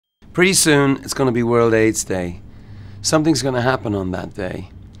Pretty soon, it's going to be World AIDS Day. Something's going to happen on that day.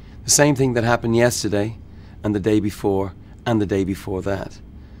 The same thing that happened yesterday, and the day before, and the day before that.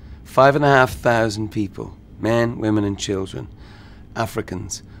 5,500 people, men, women and children,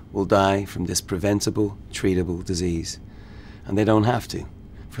 Africans, will die from this preventable, treatable disease. And they don't have to.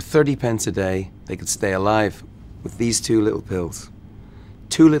 For 30 pence a day, they could stay alive with these 2 little pills.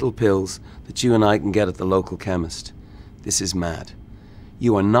 2 little pills that you and I can get at the local chemist. This is mad.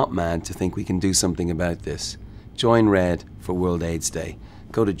 You are not mad to think we can do something about this. Join Red for World AIDS Day.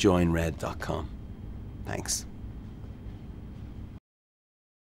 Go to joinred.com. Thanks.